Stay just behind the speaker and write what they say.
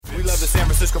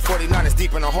Francisco 49ers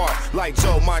deep in the heart. Like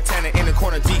Joe Montana in the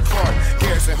corner, D. Clark.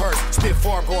 Garrison Hurst, stiff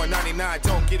farm going 99.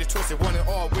 Don't get it twisted, one and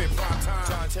all with prime time.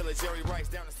 John Taylor, Jerry Rice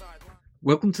down the sideline.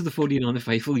 Welcome to the 49er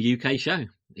Faithful UK show.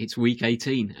 It's week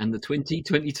 18 and the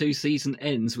 2022 season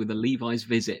ends with a Levi's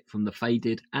visit from the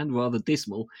faded and rather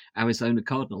dismal Arizona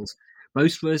Cardinals.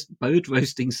 Boat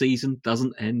roasting season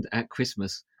doesn't end at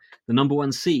Christmas. The number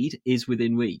one seed is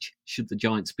within reach, should the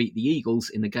Giants beat the Eagles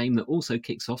in a game that also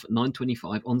kicks off at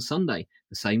 9:25 on Sunday,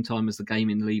 the same time as the game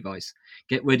in Levi's.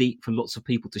 Get ready for lots of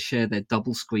people to share their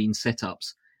double screen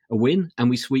setups. A win and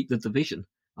we sweep the division.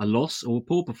 A loss or a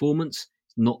poor performance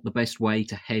is not the best way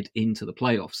to head into the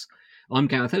playoffs. I'm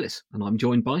Gareth Ellis and I'm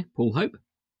joined by Paul Hope.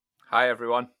 Hi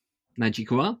everyone. Naji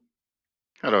Kouar.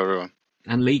 Hello everyone.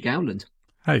 And Lee Gowland.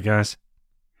 Hey guys.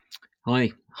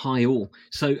 Hi all.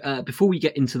 So before we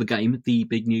get into the game, the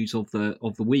big news of the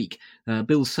week: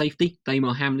 Bills safety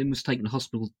Damar Hamlin was taken to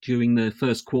hospital during the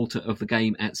first quarter of the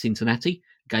game at Cincinnati,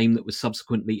 a game that was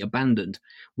subsequently abandoned.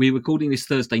 We're recording this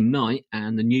Thursday night,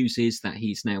 and the news is that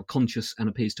he's now conscious and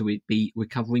appears to be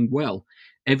recovering well.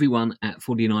 Everyone at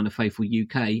 49er Faithful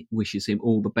UK wishes him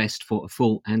all the best for a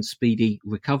full and speedy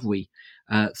recovery.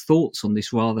 Thoughts on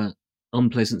this rather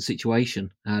unpleasant situation,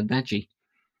 Naji?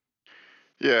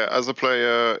 Yeah, as a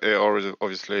player, it already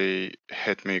obviously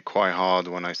hit me quite hard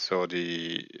when I saw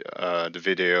the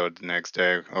video the next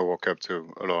day. I woke up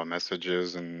to a lot of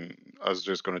messages, and I was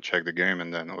just going to check the game,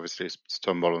 and then obviously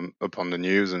stumbled upon the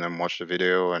news, and then watched the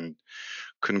video, and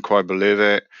couldn't quite believe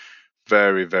it.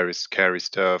 Very, very scary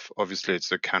stuff. Obviously,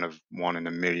 it's a kind of 1 in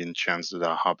a million chance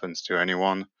that happens to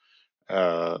anyone.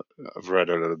 I've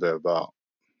read a little bit about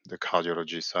the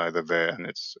cardiology side of it, and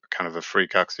it's kind of a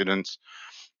freak accident.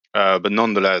 But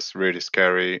nonetheless, really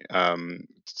scary.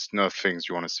 It's not things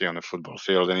you want to see on a football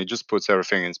field, and it just puts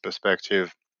everything in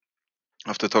perspective.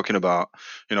 After talking about,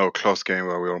 a close game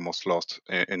where we almost lost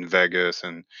in Vegas,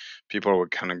 and people were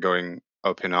kind of going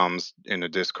up in arms in the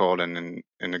Discord and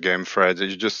in the game thread,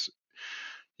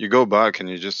 you go back and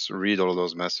you just read all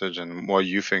those messages and what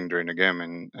you think during the game,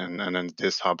 and then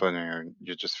this happened, and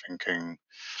you're just thinking,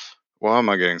 why am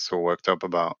I getting so worked up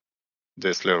about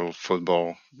this little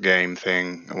football game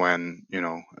thing when,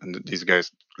 and these guys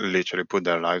literally put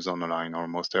their lives on the line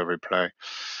almost every play.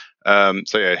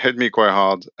 So yeah, it hit me quite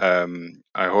hard.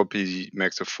 I hope he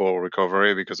makes a full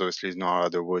recovery, because obviously he's not out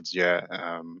of the woods yet.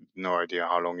 No idea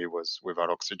how long he was without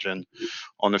oxygen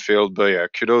on the field. But yeah,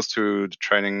 kudos to the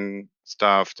training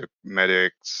staff, the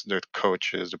medics, the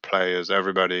coaches, the players,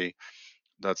 everybody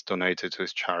that's donated to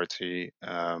his charity,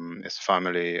 his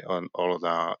family, and all of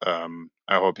that.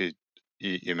 I hope he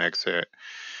makes it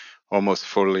almost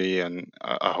fully, and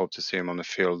I hope to see him on the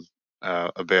field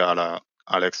a bit a la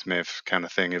Alex Smith kind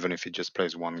of thing, even if he just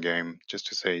plays one game, just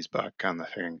to say he's back kind of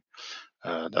thing.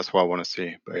 That's what I want to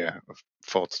see. But yeah,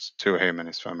 thoughts to him and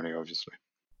his family, obviously.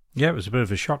 Yeah, it was a bit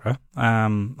of a shocker.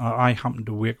 I happened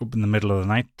to wake up in the middle of the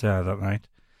night that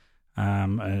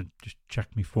night. Just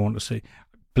checked my phone to see.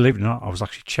 Believe it or not, I was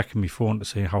actually checking my phone to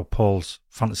see how Paul's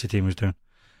fantasy team was doing.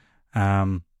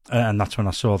 And that's when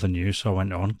I saw the news, so I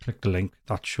went on, clicked the link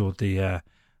that showed the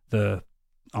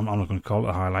I'm not going to call it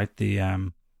a highlight,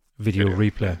 the video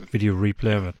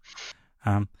replay of it.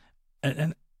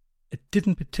 And it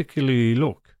didn't particularly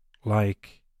look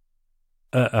like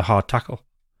a hard tackle.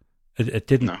 It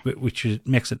didn't, no. Which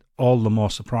makes it all the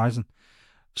more surprising.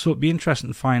 So it'd be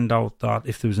interesting to find out that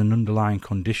if there was an underlying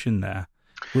condition there,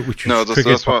 which was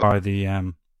triggered by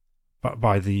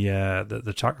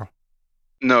the tackle.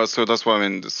 No, so that's what I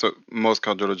mean. So most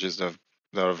cardiologists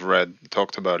that I've read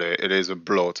talked about it. It is a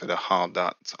blow to the heart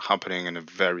that's happening in a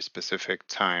very specific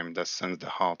time that sends the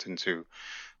heart into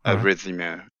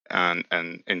arrhythmia and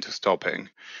into stopping.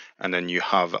 And then you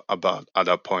have at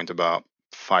that point about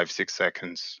 5-6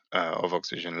 seconds of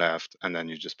oxygen left, and then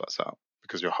you just pass out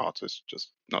because your heart is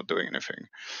just not doing anything.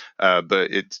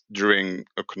 But it's during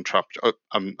a contraction.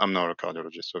 I'm not a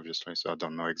cardiologist, obviously, so I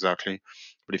don't know exactly.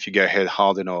 But if you get hit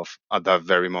hard enough at that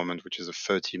very moment, which is a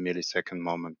 30 millisecond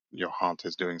moment, your heart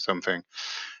is doing something,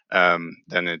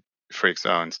 then it freaks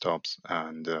out and stops.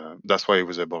 And that's why he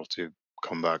was able to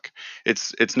come back.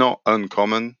 It's not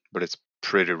uncommon, but it's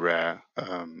pretty rare.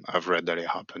 I've read that it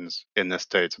happens in the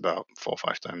States about 4 or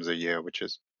 5 times a year, which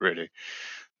is really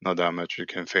not that much. You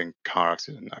can think car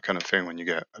accident, that kind of thing, when you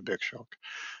get a big shock.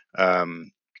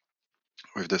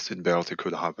 With the seatbelt, it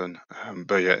could happen.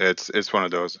 But yeah, it's one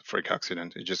of those freak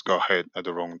accidents. You just got hit at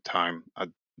the wrong time, at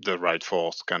the right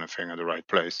force kind of thing, at the right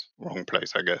place, wrong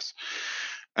place, I guess.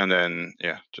 And then,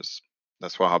 yeah, just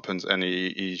that's what happens. And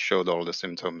he showed all the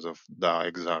symptoms of that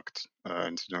exact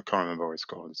incident. I can't remember what it's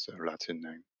called. It's a Latin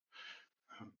name.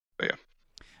 But yeah.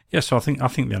 Yeah, so I think the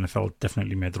NFL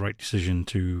definitely made the right decision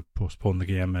to postpone the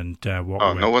game and walk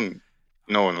away.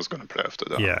 No one was going to play after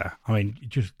that. Yeah, I mean,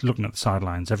 just looking at the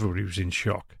sidelines, everybody was in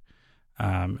shock.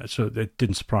 So it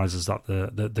didn't surprise us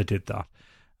that they did that.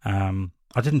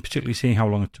 I didn't particularly see how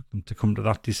long it took them to come to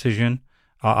that decision.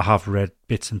 I have read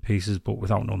bits and pieces, but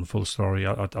without knowing the full story,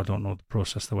 I don't know the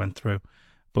process they went through.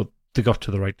 But they got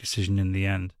to the right decision in the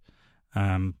end.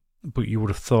 But you would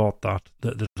have thought that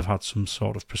they'd have had some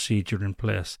sort of procedure in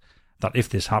place that if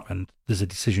this happened, there's a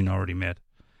decision already made.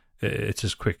 It's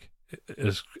as quick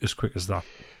as that.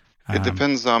 It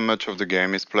depends how much of the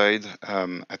game is played.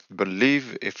 I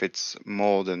believe if it's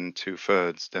more than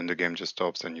 2/3, then the game just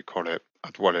stops and you call it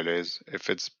at what it is. If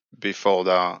it's before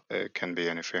that, it can be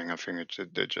anything. I think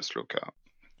they just look at.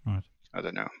 Right. I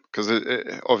don't know. Because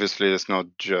obviously it's not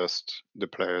just the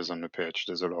players on the pitch.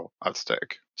 There's a lot at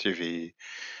stake. TV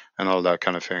and all that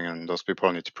kind of thing. And those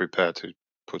people need to prepare to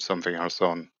put something else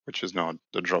on, which is not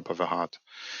the drop of a hat.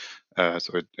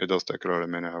 So it does take a lot of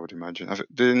minute, I would imagine.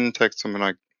 It didn't take something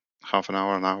like half an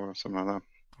hour, something like that.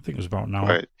 I think it was about an hour.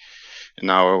 Right. An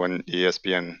hour when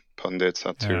ESPN pundits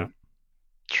had to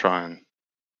try and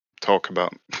talk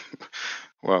about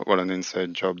what an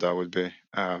insane job that would be.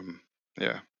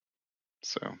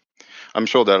 So I'm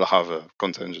sure they'll have a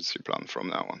contingency plan from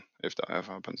now on if that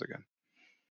ever happens again.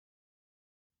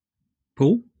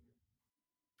 Paul?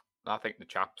 I think the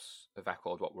chaps have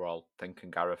echoed what we're all thinking,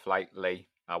 Gareth. Lately,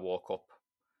 I woke up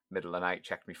middle of the night,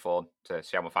 checked my phone to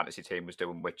see how my fantasy team was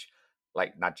doing, which,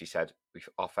 like Nadji said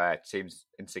off air, it seems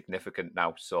insignificant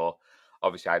now. So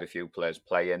obviously I had a few players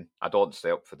playing. I don't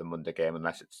stay up for the Monday game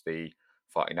unless it's the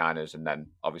 49ers. And then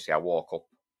obviously I woke up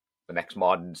the next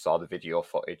morning and saw the video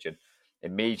footage, and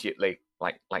immediately,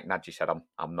 like Nadji said,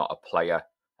 I'm not a player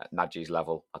at Nadji's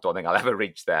level. I don't think I'll ever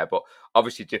reach there, but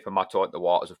obviously dipping my toe in the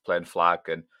waters of playing flag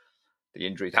and the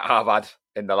injury that I've had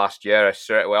in the last year,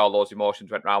 straight away all those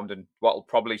emotions went round. And what will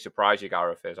probably surprise you,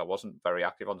 Gareth, is I wasn't very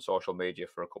active on social media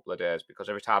for a couple of days because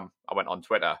every time I went on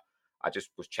Twitter, I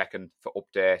just was checking for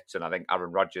updates. And I think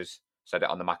Aaron Rodgers said it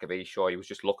on the McAfee show. He was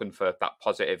just looking for that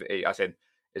positivity, as in,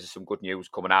 is there some good news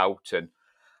coming out? And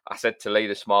I said to Lee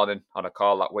this morning on a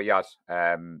call that we had,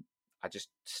 I just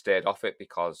stayed off it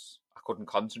because I couldn't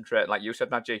concentrate. Like you said,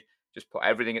 Nadji, just put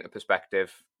everything into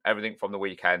perspective, everything from the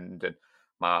weekend, and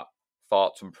my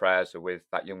thoughts and prayers are with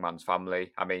that young man's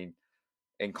family. I mean,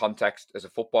 in context, as a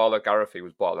footballer, Gareth, he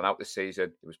was bottling out this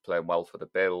season. He was playing well for the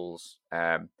Bills.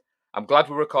 I'm glad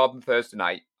we're recording Thursday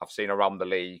night. I've seen around the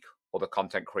league other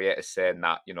content creators saying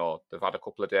that, you know, they've had a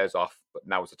couple of days off, but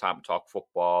now is the time to talk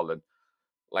football. And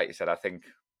like you said, I think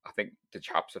the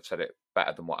chaps have said it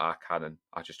better than what I can, and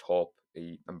I just hope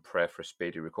and pray for a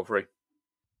speedy recovery.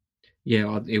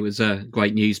 Yeah, it was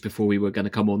great news before we were going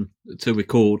to come on to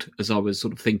record, as I was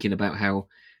sort of thinking about how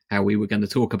we were going to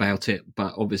talk about it.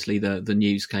 But obviously the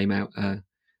news came out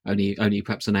only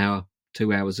perhaps an hour,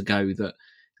 2 hours ago that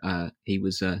he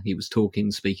was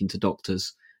speaking to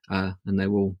doctors, and they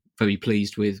were all very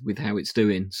pleased with how it's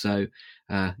doing. So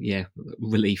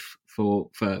relief for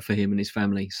him and his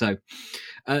family. So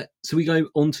we go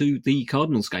on to the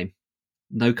Cardinals game.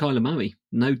 No Kyler Murray,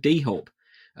 no D-Hop.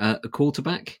 A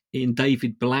quarterback in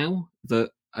David Blau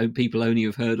that people only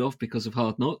have heard of because of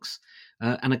Hard Knocks,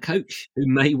 and a coach who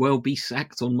may well be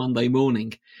sacked on Monday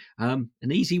morning. An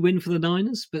easy win for the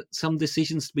Niners, but some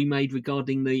decisions to be made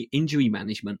regarding the injury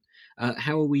management.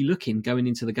 How are we looking going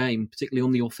into the game, particularly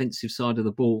on the offensive side of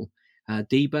the ball?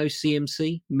 Debo,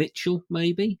 CMC, Mitchell,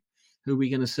 maybe? Who are we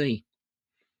going to see?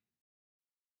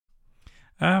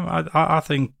 I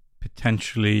think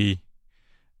potentially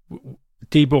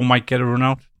Debo might get a run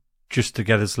out just to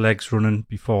get his legs running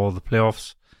before the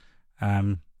playoffs.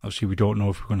 Obviously, we don't know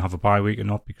if we're going to have a bye week or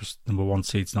not because the number one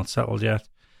seed's not settled yet.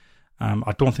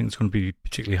 I don't think it's going to be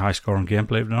particularly high scoring game,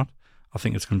 believe it or not. I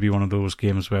think it's going to be one of those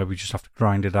games where we just have to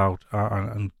grind it out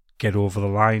and get over the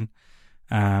line.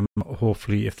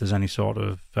 Hopefully, if there's any sort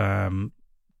of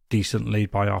decent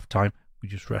lead by half time, we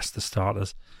just rest the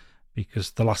starters,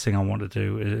 because the last thing I want to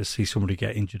do is see somebody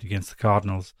get injured against the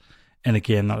Cardinals in a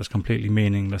game that is completely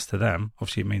meaningless to them.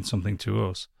 Obviously, it means something to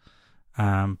us.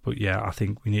 But yeah, I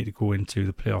think we need to go into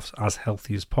the playoffs as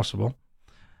healthy as possible,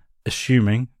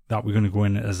 assuming that we're going to go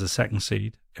in as the second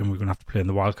seed and we're going to have to play in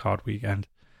the wildcard weekend.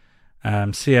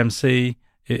 CMC,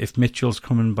 if Mitchell's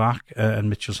coming back, and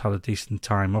Mitchell's had a decent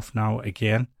time off now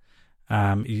again,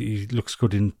 he looks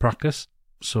good in practice.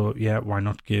 So yeah, why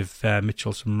not give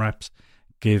Mitchell some reps,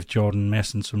 give Jordan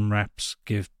Mason some reps,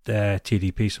 give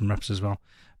TDP some reps as well.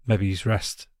 Maybe he's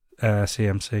rest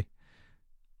CMC,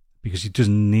 because he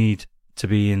doesn't need to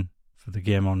be in for the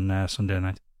game on Sunday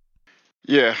night.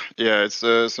 Yeah, it's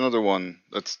another one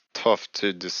that's tough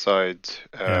to decide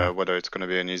whether it's going to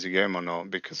be an easy game or not,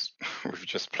 because we've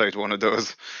just played one of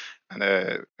those, and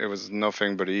it was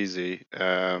nothing but easy.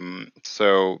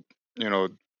 So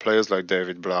players like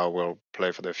David Blau will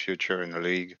play for their future in the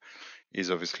league.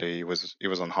 He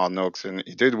was on Hard Knocks, and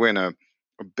he did win a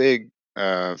big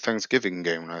Thanksgiving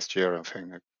game last year. I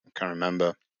think I can't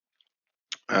remember.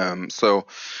 So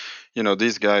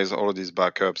these guys, all of these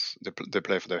backups, they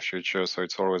play for their future, so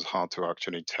it's always hard to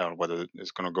actually tell whether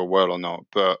it's going to go well or not.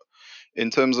 But in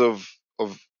terms of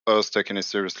us taking it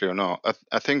seriously or not,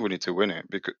 I think we need to win it,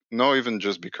 because not even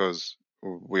just because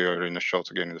we are in a shot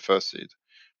to get in the first seed,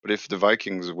 but if the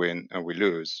Vikings win and we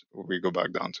lose, we go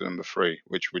back down to number 3,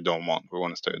 which we don't want. We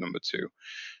want to stay at number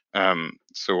 2.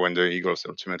 So when the Eagles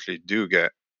ultimately do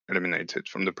get eliminated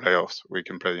from the playoffs, we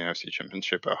can play the NFC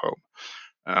Championship at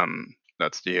home.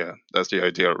 That's the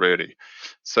idea, really.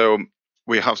 So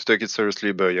we have to take it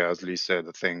seriously. But yeah, as Lee said,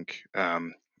 I think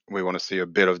we want to see a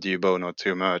bit of Debo, not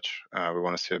too much. We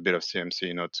want to see a bit of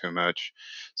CMC, not too much.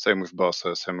 Same with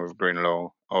Bossa, same with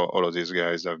Greenlaw. All of these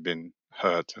guys have been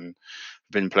hurt and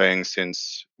been playing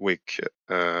since week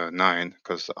 9,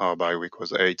 because our bye week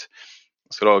was 8.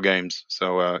 It's a lot of games.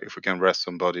 So if we can rest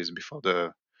some bodies before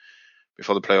the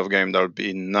playoff game, that would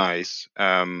be nice.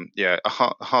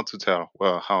 Hard to tell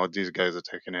how these guys are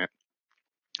taking it.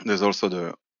 There's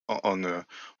also on the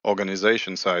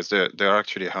organization side, they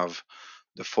actually have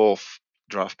the 4th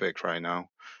draft pick right now,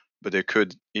 but they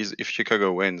could, if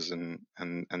Chicago wins and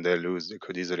they lose, they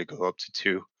could easily go up to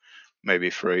 2, maybe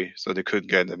 3. So they could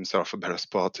get themselves a better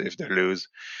spot if they lose.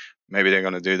 Maybe they're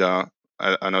going to do that.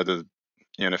 I know the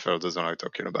NFL doesn't like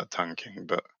talking about tanking,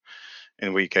 but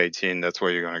in week 18, that's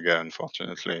where you're going to get,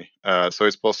 unfortunately. So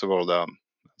it's possible that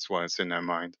that's why it's in their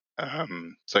mind.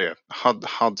 So yeah,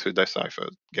 hard to decipher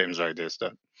games like this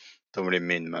that don't really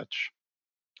mean much.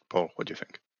 Paul, what do you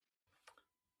think?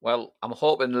 Well, I'm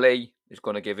hoping Lee is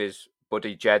going to give his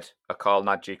buddy Jed a call,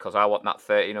 Nadji, because I want that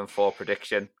 13-4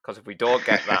 prediction. Because if we don't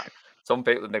get that, some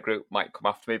people in the group might come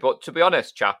after me. But to be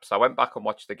honest, chaps, I went back and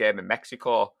watched the game in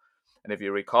Mexico, and if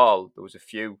you recall, there was a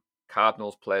few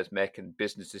Cardinals players making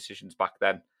business decisions back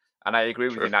then. And I agree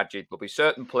with you, Nadji. There'll be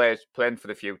certain players playing for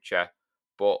the future,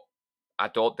 but I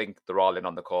don't think they're all in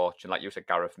on the coach. And like you said,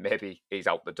 Gareth, maybe he's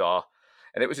out the door.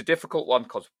 And it was a difficult one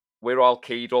because we're all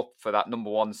keyed up for that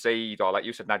number 1 seed, or like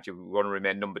you said, Nadji, we want to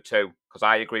remain number 2. Because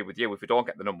I agree with you, if we don't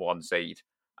get the number 1 seed,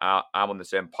 I'm on the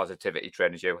same positivity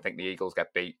train as you. I think the Eagles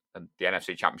get beat, and the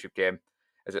NFC Championship game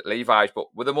is at Levi's. But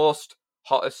we're the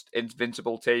hottest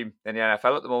invincible team in the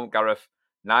NFL at the moment, Gareth.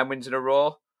 9 wins in a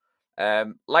row.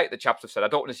 Like the chaps have said, I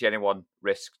don't want to see anyone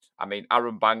risked. I mean,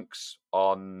 Aaron Banks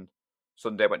on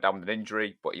Sunday went down with an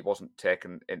injury, but he wasn't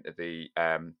taken into the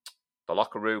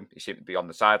locker room. He seemed to be on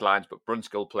the sidelines, but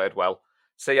Brunskill played well.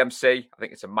 CMC, I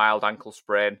think it's a mild ankle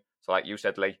sprain. So like you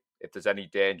said, Lee, if there's any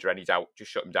danger, any doubt, just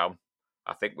shut him down.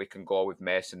 I think we can go with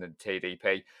Mason and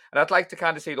TDP. And I'd like to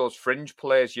kind of see those fringe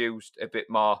players used a bit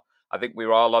more. I think we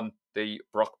were all on the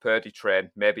Brock Purdy train.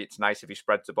 Maybe it's nice if he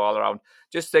spreads the ball around.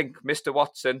 Just think, Mr.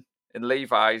 Watson in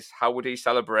Levi's, how would he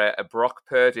celebrate a Brock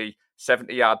Purdy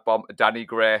 70-yard bomb to Danny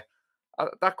Gray?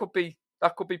 That could be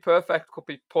perfect. Could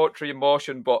be poetry in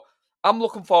motion. But I'm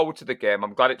looking forward to the game.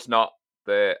 I'm glad it's not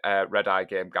the Red Eye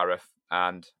game, Gareth.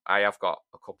 And I have got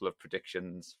a couple of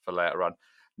predictions for later on.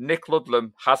 Nick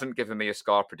Ludlam hasn't given me a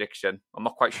score prediction. I'm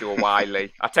not quite sure why,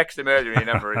 Lee. I texted him earlier and he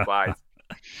never replied.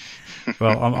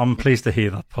 Well, I'm pleased to hear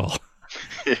that, Paul.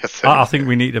 Yes, I think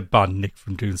we need to ban Nick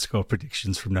from doing score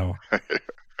predictions from now on.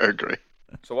 I agree.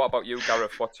 So what about you,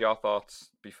 Gareth? What's your thoughts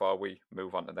before we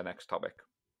move on to the next topic?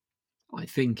 I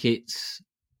think it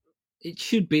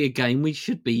should be a game we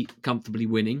should be comfortably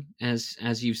winning.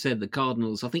 As you said, the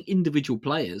Cardinals, I think individual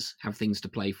players have things to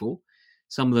play for.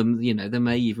 Some of them, there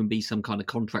may even be some kind of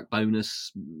contract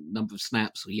bonus, number of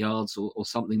snaps or yards or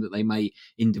something that they may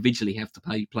individually have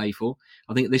to play for.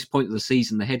 I think at this point of the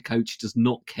season, the head coach does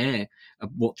not care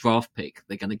what draft pick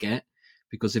they're going to get,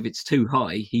 because if it's too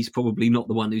high, he's probably not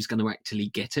the one who's going to actually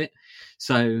get it.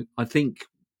 So I think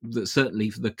that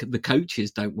certainly the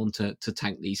coaches don't want to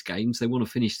tank these games. They want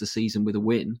to finish the season with a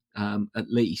win, at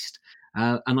least.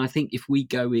 And I think if we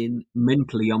go in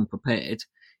mentally unprepared,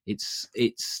 it's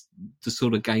the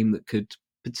sort of game that could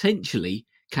potentially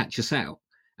catch us out,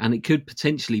 and it could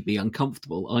potentially be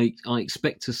uncomfortable. I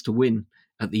expect us to win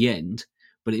at the end,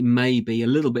 but it may be a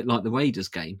little bit like the Raiders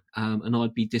game, and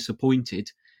I'd be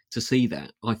disappointed to see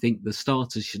that. I think the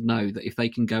starters should know that if they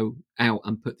can go out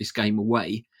and put this game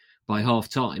away by half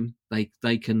time,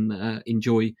 they can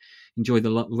enjoy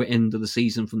the end of the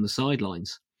season from the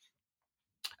sidelines.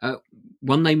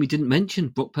 One name we didn't mention,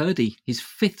 Brock Purdy, his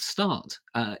 5th start.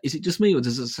 Is it just me, or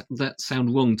does that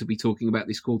sound wrong to be talking about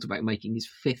this quarterback making his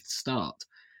 5th start?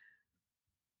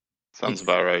 Sounds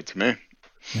about right to me.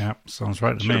 Yeah, sounds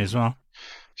right to me as well.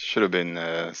 Should have been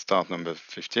start number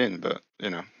 15, but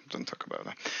don't talk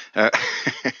about that.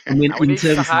 I mean, we need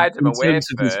to hide him away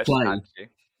terms of his play,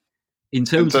 in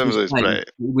terms of his play,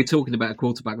 we're talking about a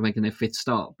quarterback making their 5th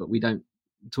start, but we don't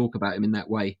talk about him in that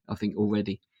way, I think,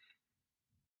 already.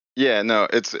 Yeah, no,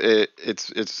 it's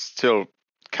still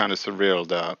kind of surreal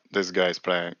that this guy's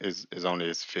playing is only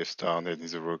his 5th start, and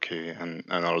he's a rookie and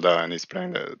all that, and he's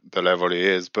playing the level he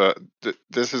is. But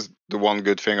this is the one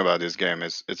good thing about this game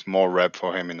is it's more rep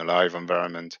for him in a live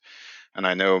environment. And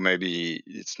I know maybe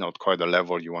it's not quite the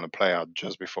level you want to play at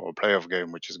just before a playoff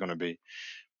game, which is going to be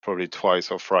probably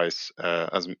twice or thrice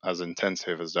as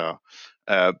intensive as that.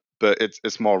 But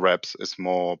it's more reps, it's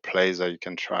more plays that you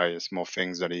can try, it's more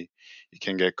things that he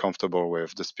can get comfortable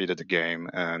with, the speed of the game,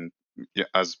 and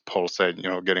as Paul said,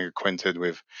 getting acquainted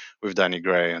with Danny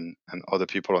Gray and other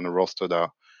people on the roster that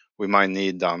we might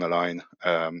need down the line,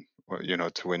 to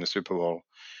win the Super Bowl.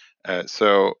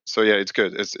 So yeah, it's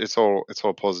good. It's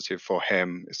all positive for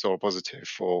him. It's all positive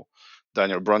for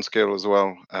Daniel Brunskill as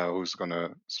well, who's going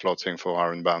to slot in for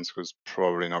Aaron Banks, who's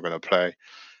probably not going to play,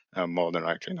 more than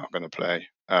likely not going to play.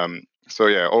 So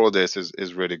yeah, all of this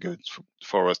is really good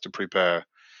for us to prepare,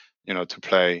 to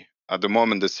play. At the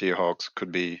moment, the Seahawks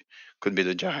could be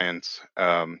the Giants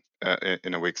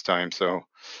in a week's time. So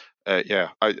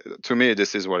to me,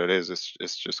 this is what it is.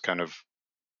 It's just kind of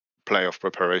playoff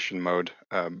preparation mode,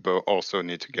 but also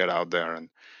need to get out there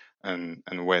and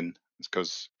win,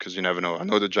 because you never know. I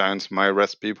know the Giants might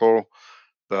rest people,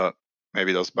 but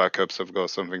maybe those backups have got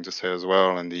something to say as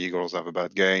well, and the Eagles have a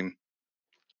bad game,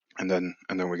 and then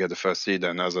we get the first seed.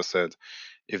 And as I said,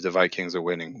 if the Vikings are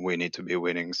winning, we need to be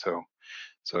winning. So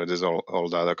there's all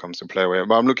that comes to play with.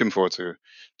 But I'm looking forward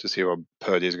to see what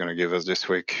Purdy is going to give us this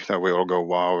week, that we all go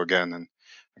wow again, and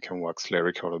I can wax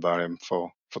lyrical about him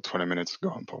for 20 minutes. Go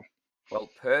on, Paul. Well,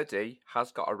 Purdy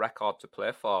has got a record to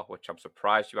play for, which I'm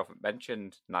surprised you haven't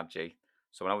mentioned, Nadji.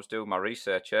 So when I was doing my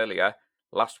research earlier,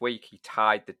 last week he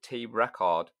tied the team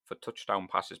record for touchdown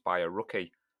passes by a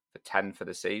rookie for 10 for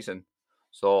the season.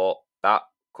 So that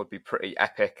could be pretty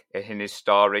epic in his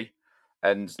story.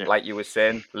 And like you were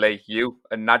saying, Lee, you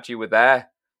and Nadji were there.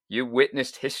 You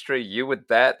witnessed history. You were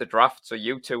there at the draft, so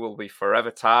you two will be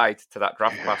forever tied to that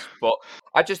draft class. But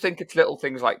I just think it's little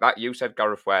things like that. You said,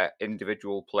 Gareth, where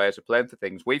individual players are playing for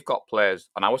things. We've got players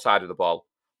on our side of the ball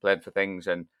playing for things.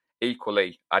 And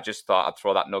equally, I just thought I'd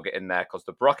throw that nugget in there because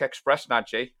the Brock Express,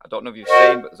 Nadji, I don't know if you've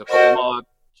seen, but there's a couple more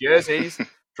jerseys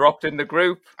dropped in the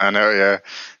group. I know, yeah.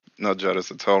 Not jealous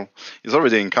at all. He's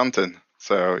already in Compton,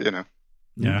 so,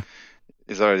 Yeah.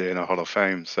 He's already in a Hall of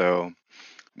Fame, so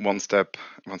one step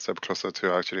closer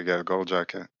to actually get a gold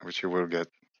jacket, which he will get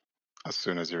as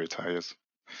soon as he retires,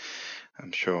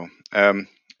 I'm sure.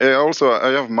 Also,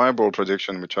 I have my bold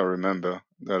prediction, which I remember,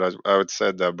 that I would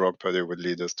said that Brock Purdy would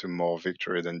lead us to more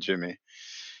victory than Jimmy.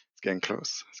 It's getting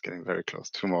close. It's getting very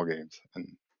close. 2 more games.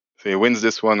 And if he wins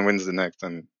this one, wins the next,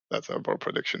 and that's our bold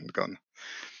prediction gone.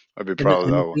 I'd be proud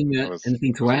of that one.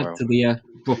 Anything to add to the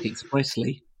Brock Express,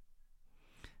 Lee?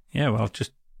 Yeah, well,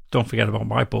 just don't forget about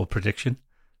my bold prediction.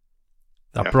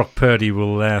 That Brock Purdy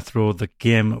will throw the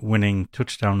game-winning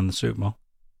touchdown in the Super Bowl.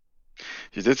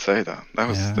 You did say that. That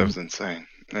was insane.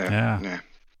 Yeah.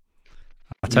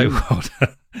 I'll tell you what,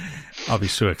 I'll be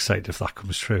so excited if that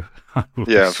comes true. I will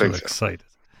be so excited.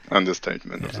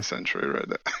 Understatement of the century right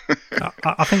there.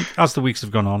 I think as the weeks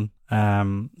have gone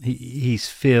on, he's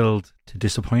failed to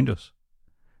disappoint us.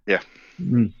 Yeah.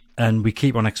 And we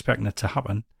keep on expecting it to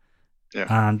happen,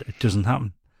 and it doesn't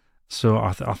happen. So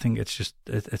I think it's just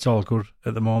it's all good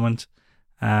at the moment,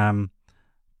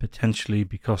 potentially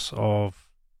because of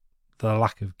the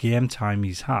lack of game time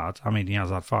he's had. I mean, he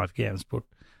has had 5 games, but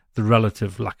the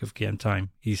relative lack of game time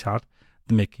he's had,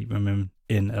 they may keep him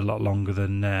in a lot longer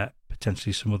than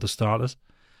potentially some other starters.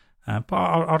 But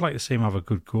I'd like to see him have a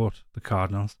good go at the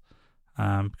Cardinals,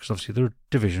 because obviously they're a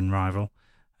division rival.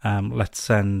 Let's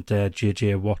send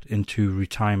J.J. Watt into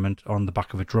retirement on the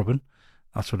back of a drubbing.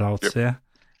 That's what I would say.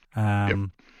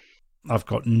 I've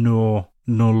got no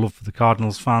love for the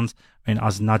Cardinals fans. I mean,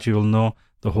 as Nadji will know,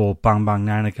 the whole Bang Bang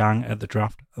Niner gang at the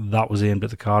draft, that was aimed at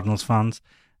the Cardinals fans.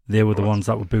 They were the ones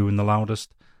that were booing the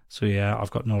loudest. So yeah, I've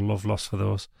got no love lost for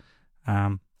those.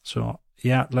 So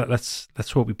yeah, let's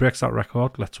hope he breaks that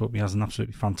record. Let's hope he has an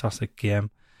absolutely fantastic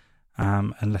game,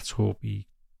 and let's hope he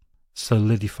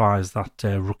solidifies that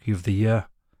Rookie of the Year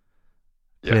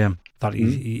claim that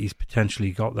he's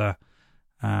potentially got there.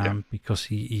 Because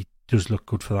he does look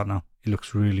good for that now. He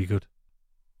looks really good.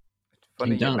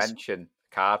 Funny He you does. mention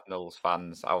Cardinals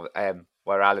fans.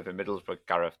 Where I live in Middlesbrough,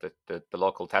 Gareth, the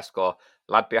local Tesco,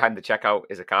 lad behind the checkout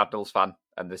is a Cardinals fan.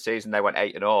 And the season they went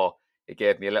 8-0, he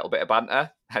gave me a little bit of banter.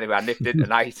 Anyway, I nipped in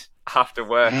tonight after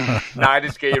work,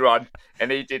 Niners gear on,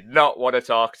 and he did not want to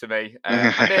talk to me.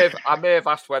 I may have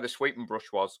asked where the sweeping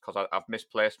brush was because I've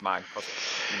misplaced mine because,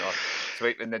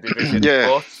 sweeping the division. Yeah.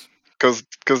 But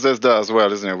Because there's that as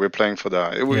well, isn't it? We're playing for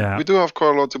that. Yeah. We do have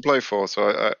quite a lot to play for,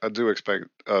 so I do expect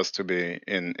us to be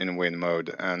in win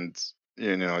mode. And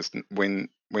it's win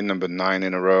number 9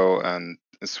 in a row, and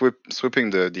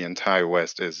sweeping the entire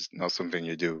West is not something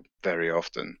you do very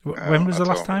often. When was the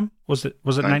last time? Was it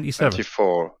 97?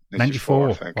 94. 94.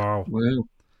 I think. Wow. Well,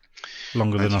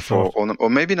 Longer than I thought. Or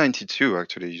maybe 92.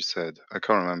 Actually, you said. I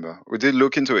can't remember. We did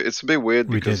look into it. It's a bit weird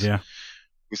because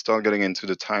we start getting into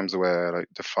the times where like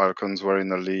the Falcons were in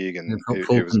the league, and it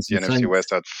was the NFC West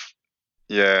had.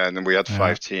 And then we had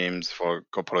 5 teams for a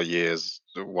couple of years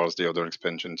whilst the other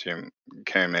expansion team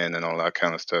came in and all that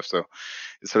kind of stuff. So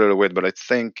it's a little weird, but I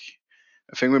think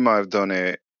we might have done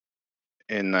it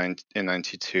in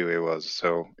 92. It was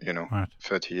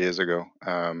 30 years ago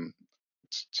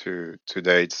to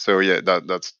date. So yeah,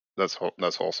 that's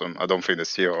awesome. I don't think the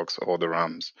Seahawks or the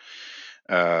Rams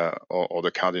or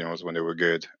the Cardinals, when they were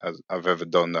good, I've ever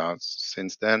done that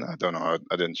since then. I don't know.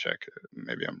 I didn't check.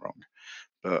 Maybe I'm wrong,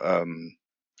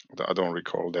 but I don't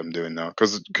recall them doing that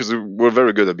because we're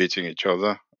very good at beating each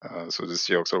other. So the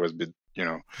Seahawks always beat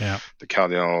the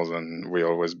Cardinals, and we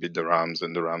always beat the Rams,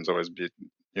 and the Rams always beat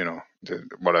the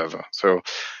whatever. So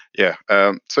yeah,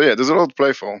 there's a lot to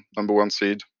play for. Number 1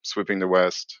 seed, sweeping the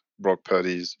West, Brock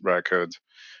Purdy's record,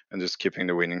 and just keeping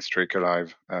the winning streak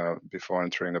alive before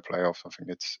entering the playoffs. I think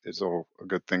it's all a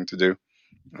good thing to do.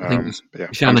 I'm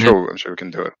sure we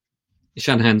can do it.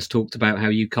 Shanahan's talked about how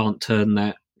you can't turn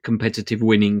that competitive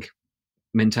winning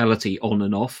mentality on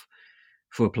and off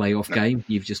for a playoff game.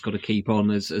 You've just got to keep on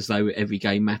as though every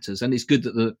game matters. And it's good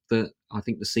that I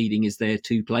think the seeding is there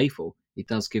to play for. It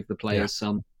does give the players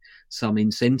some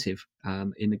incentive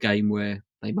in a game where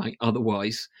they might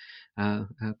otherwise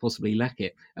possibly lack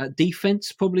it.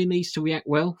 Defense probably needs to react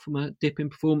well from a dip in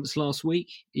performance last week.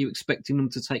 Are you expecting them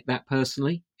to take that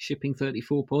personally, shipping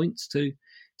 34 points to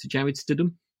Jarrett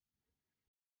Stidham?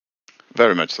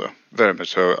 Very much so. Very much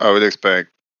so. I would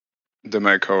expect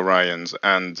DeMeco Ryans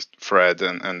and Fred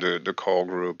and the core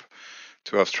group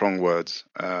to have strong words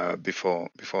before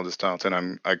the start,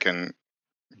 and I can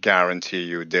guarantee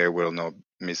you they will not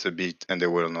miss a beat and they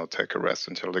will not take a rest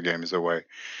until the game is away.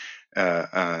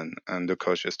 And the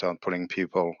coaches start pulling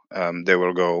people. They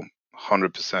will go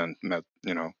 100%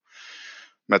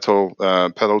 metal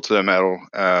pedal to the metal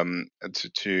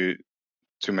to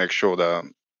make sure that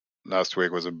last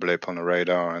week was a blip on the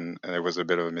radar and it was a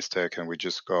bit of a mistake, and we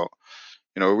just got,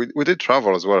 we did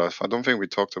travel as well. I don't think we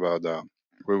talked about that.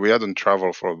 We hadn't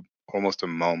traveled for almost a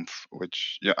month,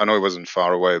 which I know it wasn't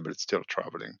far away, but it's still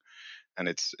traveling, and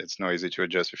it's not easy to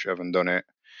adjust if you haven't done it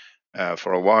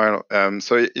for a while.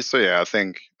 So yeah, I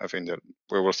think that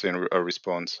we will see a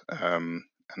response, and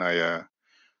I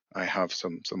have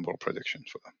some bold predictions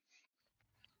for them.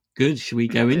 Good. Should we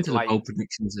go into the bold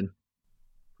predictions then?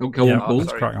 Oh, go on, Paul.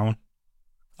 Let's crack on.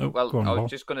 I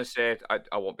was just going to say,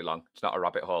 I won't be long. It's not a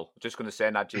rabbit hole. Just going to say,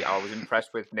 Nadji, I was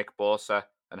impressed with Nick Bosa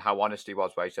and how honest he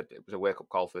was, where he said it was a wake-up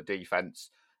call for the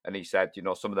defense. And he said,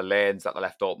 some of the lanes that they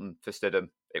left open for Stidham,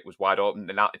 it was wide open.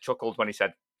 And I chuckled when he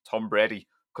said Tom Brady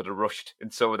could have rushed in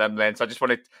some of them lanes. I just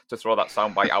wanted to throw that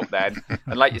soundbite out there.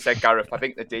 And like you said, Gareth, I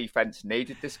think the defense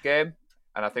needed this game.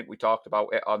 And I think we talked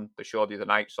about it on the show the other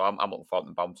night. So I'm looking forward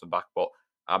to bouncing back. But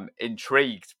I'm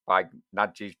intrigued by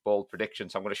Nadji's bold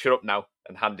predictions. So I'm going to shut up now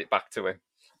and hand it back to him.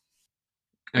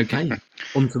 Okay,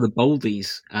 on to the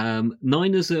boldies.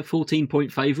 Niners are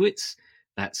 14-point favourites.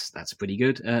 That's pretty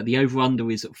good. The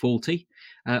over-under is at 40.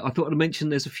 I thought I'd mention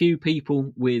there's a few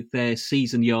people with their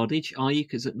season yardage.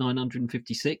 Ayuk is at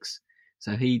 956,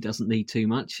 so he doesn't need too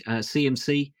much.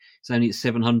 CMC is only at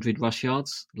 700 rush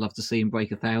yards. Love to see him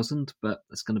break 1,000, but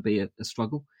that's going to be a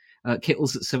struggle.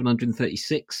 Kittle's at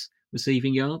 736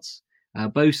 receiving yards.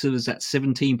 Bosa is at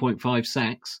 17.5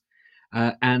 sacks.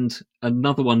 And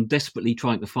another one desperately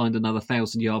trying to find another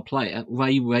 1,000-yard player.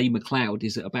 Ray McLeod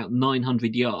is at about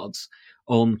 900 yards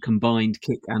on combined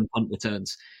kick and punt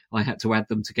returns. I had to add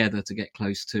them together to get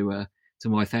close to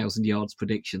my 1,000 yards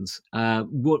predictions.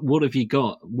 What have you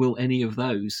got? Will any of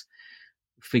those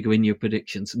figure in your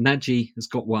predictions? Nadji has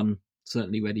got one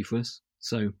certainly ready for us.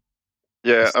 So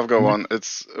yeah, I've got one.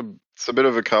 It's a bit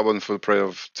of a carbon footprint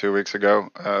of 2 weeks ago.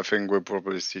 I think we'll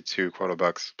probably see 2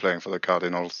 quarterbacks playing for the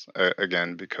Cardinals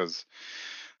again, because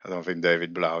I don't think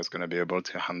David Blau is going to be able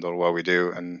to handle what we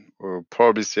do, and we'll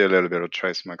probably see a little bit of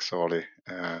Trace McSorley.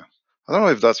 I don't know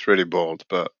if that's really bold,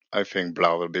 but I think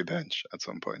Blau will be benched at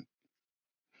some point.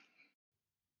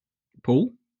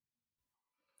 Paul?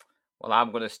 Well,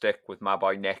 I'm going to stick with my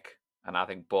boy Nick, and I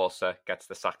think Bosa gets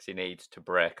the sacks he needs to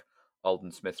break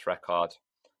Alden Smith's record.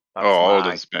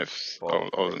 Alden Smith.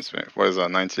 Alden Smith. What is that,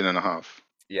 19.5?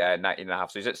 Yeah,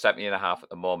 19.5. So he's at 70.5 at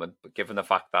the moment. But given the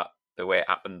fact that the way it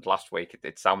happened last week,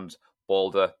 it sounds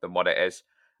bolder than what it is.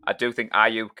 I do think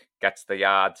Ayuk gets the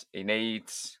yards he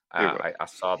needs. I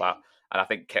saw that. And I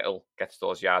think Kittle gets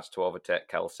those yards to overtake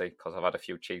Kelsey, because I've had a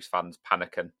few Chiefs fans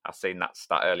panicking. I've seen that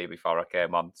stat earlier before I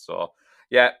came on. So,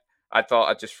 yeah, I thought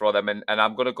I'd just throw them in. And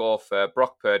I'm going to go for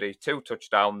Brock Purdy, 2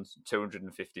 touchdowns,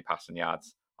 250 passing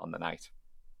yards on the night.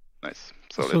 Nice.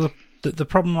 Solid. So the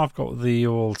problem I've got with the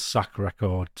old sack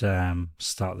record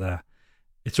stat there,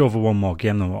 it's over one more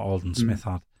game than what Alden Smith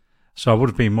had. So I would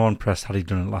have been more impressed had he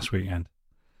done it last weekend.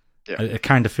 Yeah. It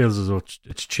kind of feels as though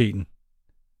it's cheating.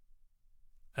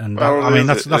 And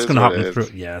that's going to happen through.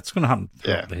 Yeah, it's going to happen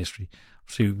throughout the history.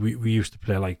 See, we used to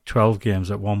play like 12 games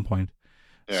at one point.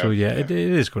 Yeah, so it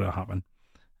is going to happen.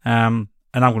 And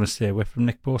I'm going to stay away from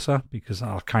Nick Bosa because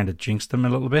I'll kind of jinx them a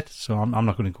little bit. So I'm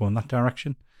not going to go in that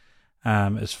direction.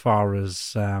 As far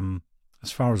as a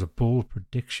bold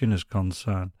prediction is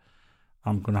concerned,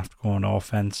 I'm going to have to go on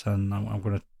offense, and I'm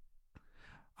going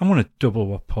to double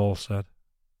what Paul said.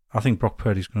 I think Brock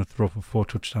Purdy's going to throw for 4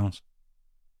 touchdowns.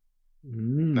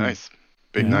 Nice,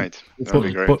 big night. That'll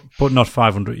be great, but not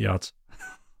 500 yards.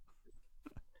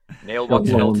 Neil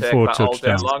wants to take 4 that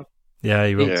touchdowns. All day long. Yeah,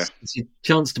 he will. It's a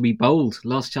chance to be bold.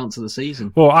 Last chance of the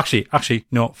season. Well, actually,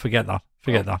 no. Forget that.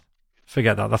 Forget that.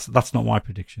 That's not my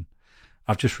prediction.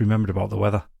 I've just remembered about the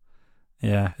weather.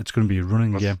 Yeah, it's going to be a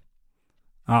running game.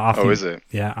 I think, is it?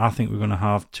 Yeah, I think we're going to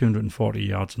have 240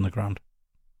 yards on the ground.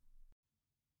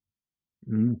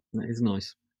 That is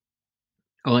nice.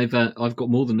 I've got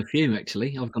more than a few,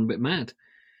 actually. I've gone a bit mad.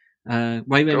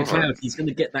 Ray McLeod, he's going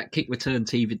to get that kick return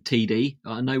TD.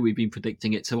 I know we've been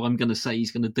predicting it, so I'm going to say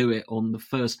he's going to do it on the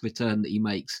first return that he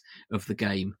makes of the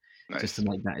game, just to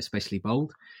make that especially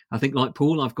bold. I think, like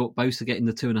Paul, I've got Bosa getting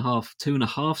the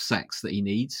 2.5 sacks that he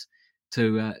needs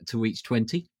to reach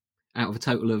 20 out of a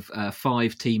total of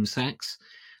 5 team sacks.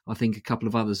 I think a couple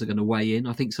of others are going to weigh in.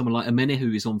 I think someone like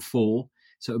Amenehu is on 4,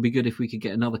 so it would be good if we could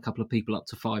get another couple of people up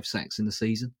to 5 sacks in the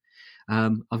season.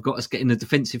 I've got us getting a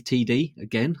defensive TD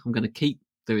again. I'm going to keep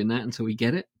doing that until we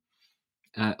get it.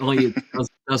 Ayuk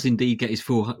does indeed get his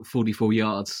 44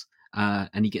 yards,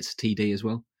 and he gets a TD as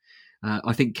well.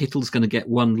 I think Kittle's going to get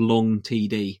 1 long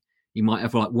TD. He might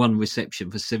have like 1 reception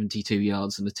for 72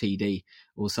 yards and a TD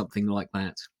or something like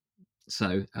that.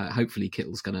 So hopefully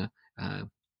Kittle's going to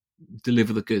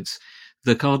deliver the goods.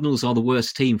 The Cardinals are the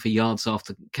worst team for yards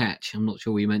after catch. I'm not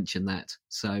sure we mentioned that.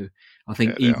 So I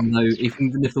think even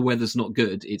if the weather's not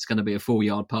good, it's going to be a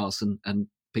 4-yard pass and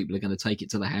people are going to take it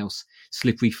to the house.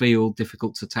 Slippery field,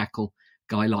 difficult to tackle.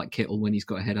 Guy like Kittle when he's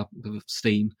got a head up of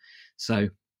steam. So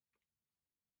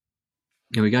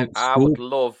here we go. I would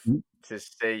love to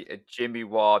see a Jimmy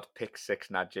Ward pick 6,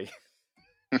 Najee.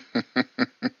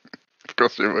 Of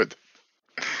course you would.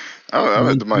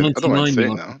 I don't mind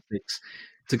saying now.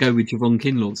 To go with Javon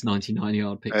Kinlawn's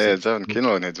 99-yard pick. Yeah, Javon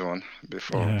Kinlaw needs one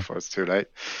before it's too late.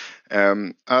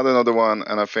 Add another one,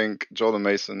 and I think Jordan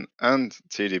Mason and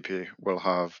TDP will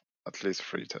have at least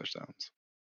 3 touchdowns.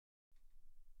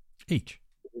 Each?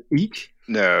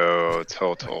 No,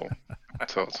 total.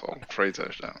 3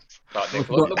 touchdowns. I think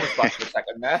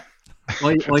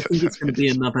it's going to be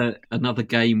another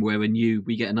game where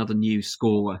we get another new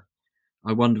scorer.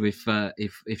 I wonder if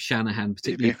Shanahan,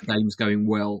 particularly if the game's going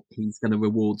well, he's going to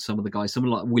reward some of the guys.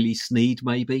 Someone like Willie Snead,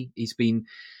 maybe. He's been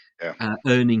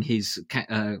earning his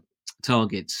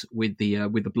targets with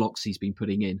the blocks he's been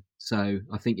putting in. So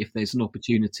I think if there's an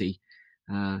opportunity,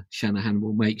 Shanahan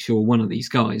will make sure one of these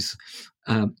guys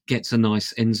gets a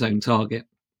nice end zone target.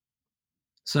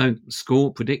 So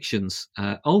score predictions.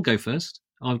 I'll go first.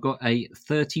 I've got a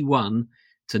 31-9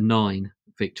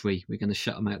 victory. We're going to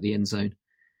shut them out the end zone.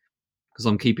 Because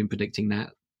I'm keeping predicting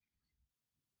that.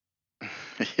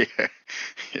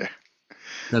 Yeah.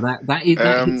 So that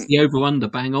hits the over/under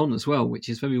bang on as well, which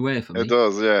is very rare for me. It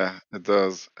does, yeah, it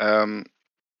does. No,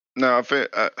 I think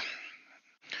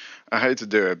I hate to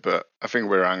do it, but I think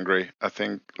we're angry. I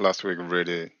think last week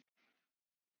really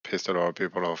pissed a lot of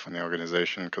people off in the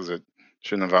organization because it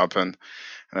shouldn't have happened,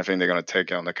 and I think they're going to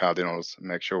take it on the Cardinals and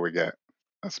make sure we get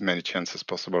as many chances as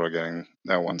possible of getting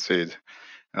that 1 seed.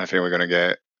 And I think we're going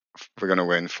to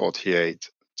win 48-10.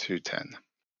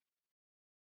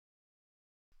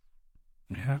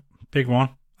 Yeah, big one.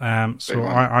 So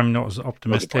I'm not as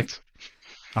optimistic.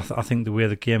 I think the way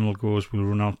the game will go is we'll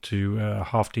run out to a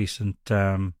half decent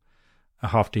start,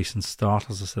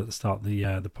 as I said at the start of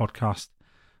the podcast.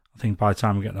 I think by the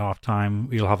time we get to half time,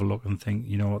 we'll have a look and think,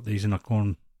 you know what, these are not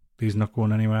going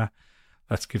anywhere.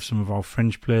 Let's give some of our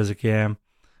fringe players a game.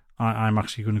 I'm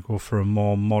actually going to go for a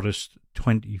more modest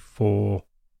 24-6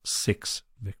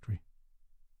 victory.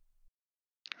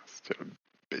 Still a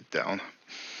bit down.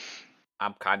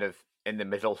 I'm kind of in the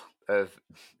middle of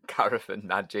Gareth and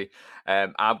Nadji.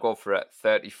 I'm going for a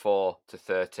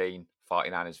 34-13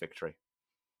 49ers victory.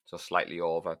 So slightly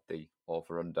over the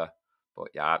over-under. But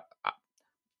yeah,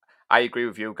 I agree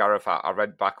with you, Gareth. I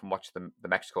read back and watched the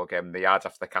Mexico game, the yards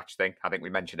after the catch thing. I think we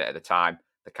mentioned it at the time.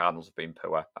 The Cardinals have been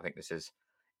poor. I think this is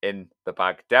in the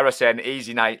bag. Dare I say an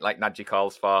easy night, like Nadji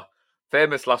calls for.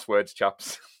 Famous last words,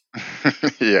 chaps.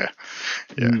 Yeah.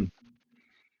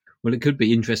 Well, it could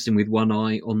be interesting with one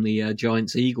eye on the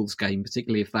Giants-Eagles game,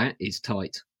 particularly if that is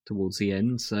tight towards the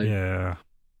end. So Yeah.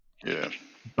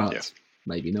 But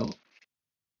maybe not.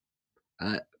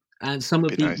 And some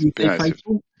of Be the nice. UK Be nice if-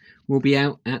 faithful will be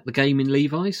out at the game in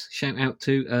Levi's. Shout out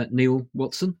to Neil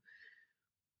Watson.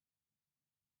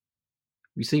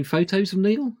 Have you seen photos of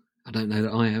Neil? I don't know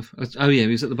that I have. Oh, yeah,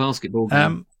 he was at the basketball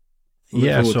game.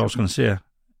 Yeah, so I was going to say,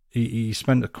 he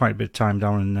spent quite a bit of time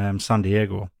down in San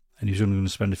Diego, and he's only going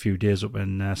to spend a few days up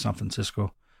in San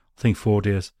Francisco. I think 4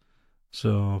 days.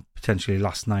 So potentially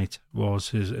last night was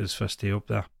his first day up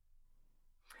there.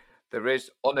 There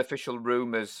is unofficial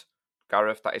rumours,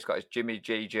 Gareth, that he's got his Jimmy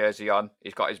G jersey on.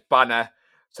 He's got his banner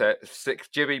to six.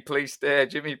 Jimmy, please stay.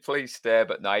 Jimmy, please stay.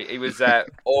 But no, he was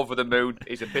over the moon.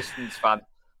 He's a Pistons fan.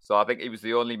 So I think he was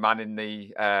the only man in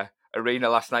the arena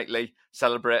last night, Lee,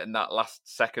 celebrating that last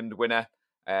second winner.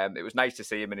 It was nice to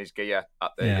see him in his gear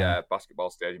at the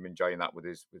basketball stadium, enjoying that with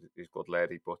his good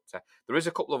lady. But there is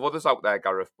a couple of others out there,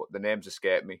 Gareth, but the names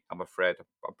escape me, I'm afraid.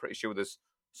 I'm pretty sure there's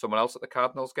someone else at the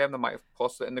Cardinals game that might have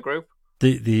posted it in the group.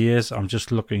 Is. I'm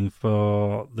just looking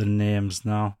for the names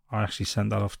now. I actually sent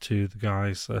that off to the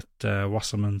guys at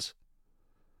Wasserman's.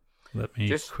 Let me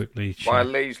just quickly check. While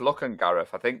Lee's looking, Gareth,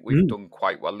 I think we've done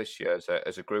quite well this year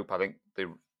as a group. I think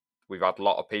we've had a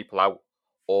lot of people out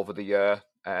over the year.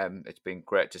 It's been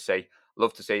great to see.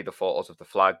 Love to see the photos of the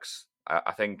flags.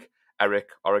 I think Eric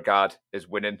Oregard is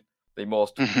winning the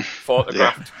most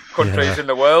photographed countries in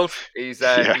the world. He's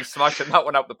smashing that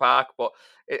one out the park. But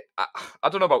I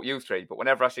don't know about you three, but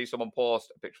whenever I see someone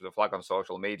post a picture of the flag on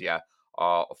social media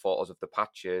or photos of the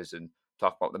patches and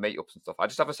talk about the meetups and stuff, I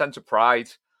just have a sense of pride.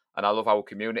 And I love our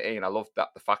community, and I love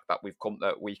the fact that we've come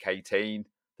to week 18.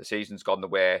 The season's gone the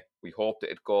way we hoped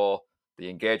it'd go. The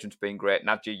engagement's been great.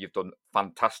 Nadji, you've done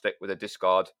fantastic with the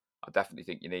Discord. I definitely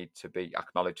think you need to be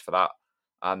acknowledged for that.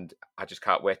 And I just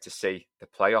can't wait to see the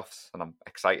playoffs. And I'm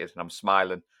excited and I'm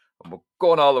smiling. And we're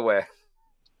going all the way.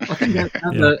 I think at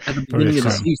the beginning of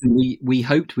the season, we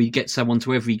hoped we'd get someone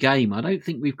to every game. I don't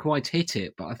think we've quite hit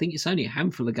it, but I think it's only a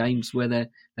handful of games where there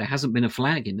hasn't been a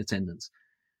flag in attendance.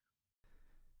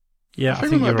 Yeah, I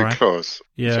think we might be right. close.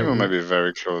 Yeah, I think we might be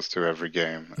very close to every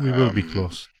game. We will be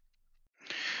close.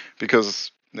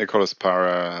 Because they call us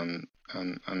para and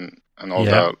all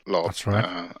that lot. That's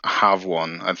right. Have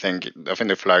one. I think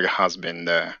the flag has been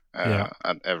there at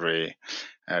every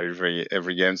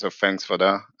game. So thanks for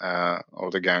that, all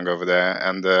the gang over there.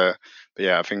 And but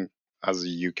yeah, I think as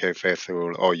a UK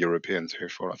faithful or European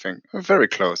faithful, I think we're very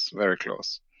close. Very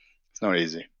close. It's not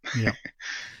easy. Yeah.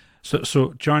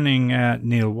 So joining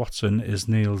Neil Watson is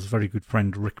Neil's very good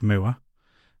friend Rick Moore.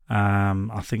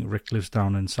 I think Rick lives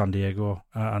down in San Diego,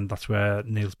 and that's where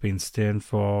Neil's been staying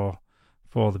for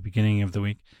the beginning of the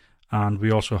week. And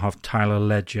we also have Tyler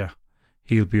Ledger.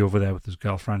 He'll be over there with his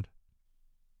girlfriend.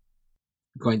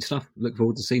 Great stuff. Look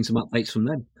forward to seeing some updates from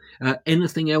them.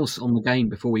 Anything else on the game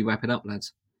before we wrap it up,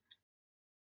 lads?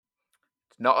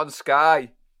 It's not on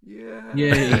Sky. Yeah.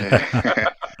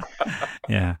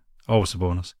 Yeah, always a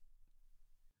bonus.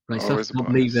 Great stuff.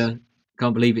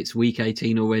 Can't believe it's week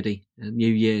 18 already, a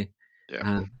new year.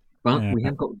 Yeah. But we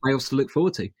have got playoffs to look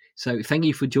forward to. So thank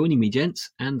you for joining me,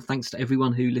 gents, and thanks to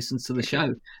everyone who listens to the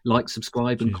show. Like,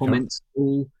 subscribe, and comments,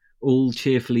 all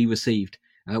cheerfully received.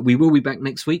 We will be back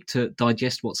next week to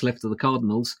digest what's left of the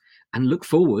Cardinals and look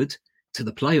forward to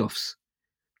the playoffs.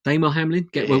 Damar Hamlin,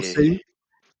 get well soon.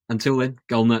 Until then,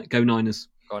 go Niners.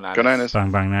 Go Go Niners.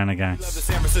 Bang, bang, Niner gang. Love the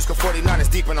San Francisco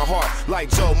 49ers deep in the heart. Like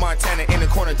Joe Montana in the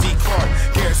corner, D.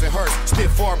 Clark. Garrison Hurst,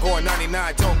 stiff farm going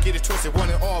 99. Don't get it twisted, one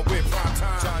and all with prime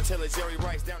time. John Taylor, Jerry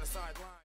Rice down the sideline.